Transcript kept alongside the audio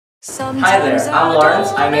Hi there, I'm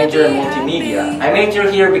Lawrence. I major in Multimedia. I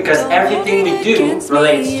major here because everything we do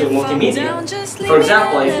relates to multimedia. For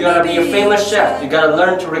example, if you want to be a famous chef, you gotta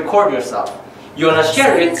learn to record yourself. You want to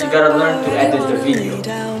share it, you gotta learn to edit the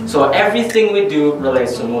video. So everything we do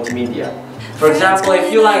relates to multimedia. For example,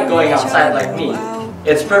 if you like going outside like me,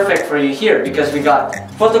 it's perfect for you here because we got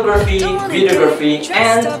photography, videography,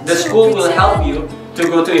 and the school will help you to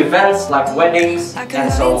go to events like weddings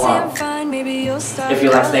and so on. If you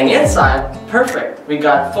like staying inside, perfect. We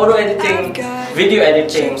got photo editing, video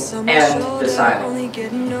editing, and designing.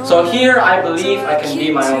 So here I believe I can be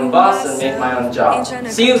my own boss and make my own job.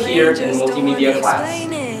 See you here in multimedia class.